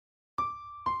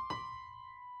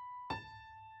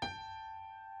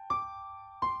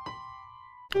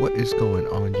What is going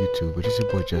on YouTube? It is your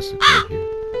boy Jessica here,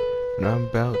 and I'm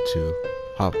about to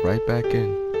hop right back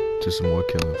in to some more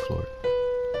killing floor.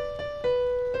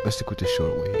 Let's stick with the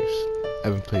short waves. I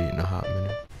haven't played in a hot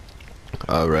minute.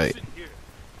 Alright.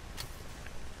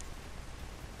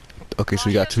 Okay, so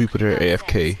we got two people there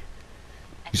AFK.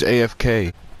 He's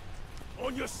AFK.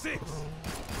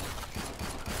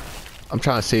 I'm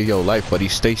trying to save your life, buddy.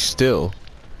 Stay still.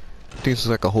 I think it's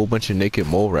like a whole bunch of naked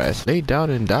mole rats. Lay down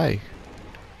and die.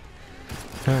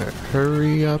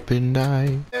 Hurry up and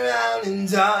die. Turn around and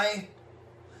die.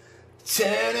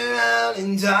 Turn around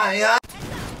and die.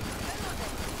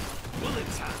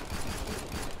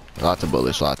 Lots of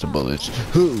bullets, lots of bullets.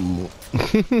 Ooh.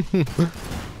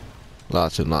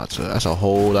 Lots and lots of. That's a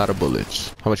whole lot of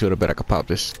bullets. How much you would have bet I could pop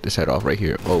this head off right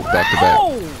here? Oh, back to back.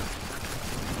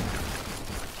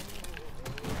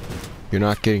 You're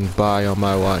not getting by on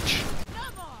my watch.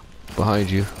 Behind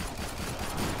you.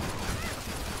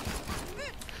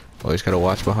 Always gotta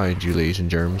watch behind you, ladies and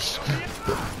germs.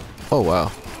 Oh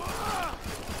wow.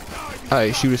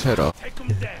 Alright, shoot his head off.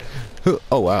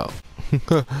 Oh wow.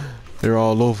 They're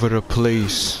all over the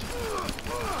place.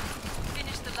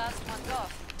 Finish the last one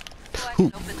off, so I can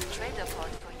open the trader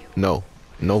pod for you. No.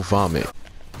 No vomit.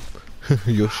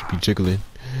 You should be jiggling.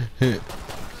 Glad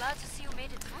to see you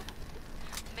made it through.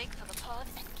 Make for the pod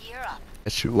and gear up.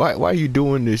 Why are you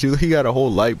doing this? You got a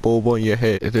whole light bulb on your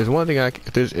head. If there's one thing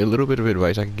if there's a little bit of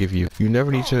advice I can give you, you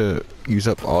never need to use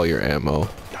up all your ammo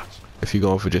if you're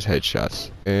going for just headshots.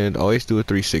 And always do a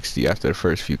 360 after the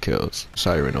first few kills.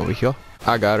 Siren over here.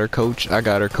 I got her, coach. I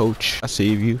got her, coach. I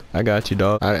save you. I got you,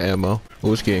 dog. Out of ammo.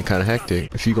 Oh, it's getting kind of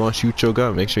hectic. If you gonna shoot your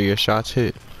gun, make sure your shots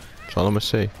hit. That's all I'm gonna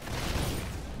say.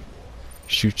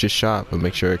 Shoot your shot, but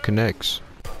make sure it connects.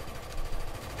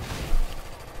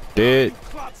 Dead.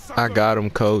 I got him,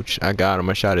 coach. I got him.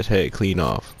 I shot his head clean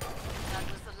off. That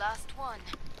was the last one.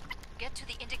 Get to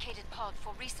the indicated pod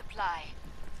for resupply.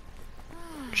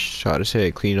 Shot his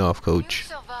head clean off, You coach.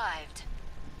 survived,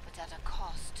 but at a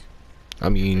cost. I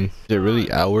mean, is it really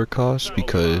our cost?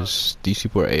 Because these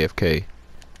people are AFK.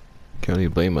 Can't really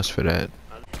blame us for that.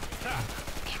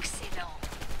 Excellent.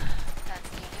 That's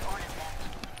nearly all of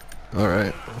them.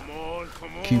 Alright.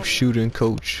 Keep shooting,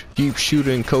 coach. Keep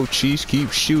shooting, coachies.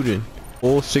 Keep shooting.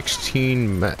 Whole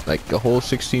 16, like a whole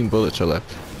 16 bullets are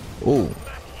left. Oh,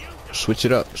 switch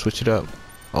it up, switch it up.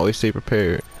 Always stay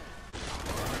prepared.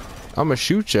 I'ma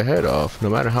shoot your head off, no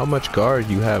matter how much guard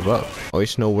you have up.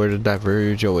 Always know where to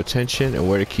diverge your attention and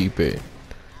where to keep it.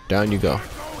 Down you go.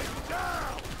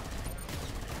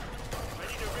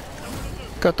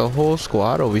 Got the whole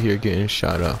squad over here getting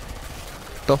shot up.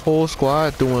 The whole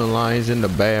squad doing lines in the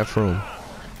bathroom.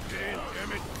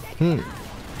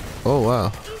 Oh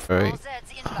wow. Alright.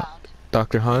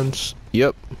 Dr. Hans?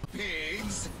 Yep.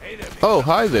 Oh,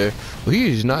 hi there. Well, he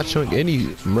is not showing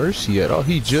any mercy at all.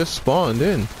 He just spawned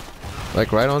in.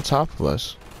 Like right on top of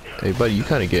us. Hey buddy, you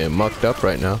kinda getting mucked up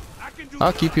right now.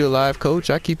 I'll keep you alive, coach.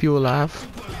 I'll keep you alive.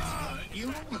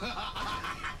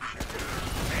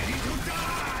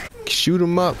 Shoot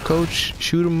him up, coach.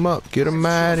 Shoot him up. Get him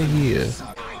out of here.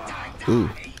 Ooh.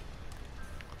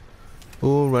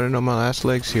 Ooh, running on my last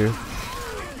legs here.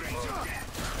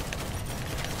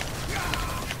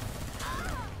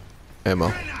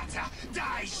 Ammo.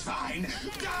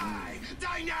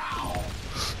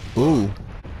 Ooh.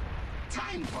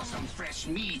 Time for some fresh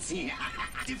meat.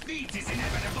 Defeat is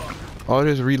inevitable. All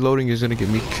this reloading is gonna get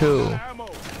me killed.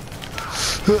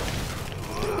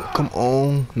 Come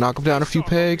on. Knock him down a few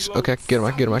pegs. Okay, I can get him. I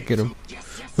can get him. I can get him.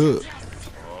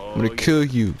 I'm gonna kill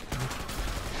you.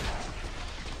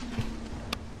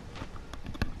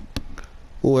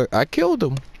 Or I killed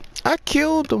him. I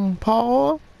killed him,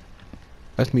 Paul.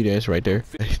 That's me dance right there.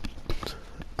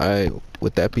 Alright,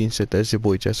 with that being said, that's your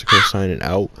boy Jessica signing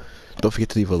out. Don't forget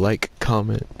to leave a like,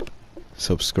 comment,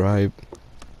 subscribe.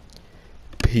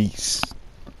 Peace.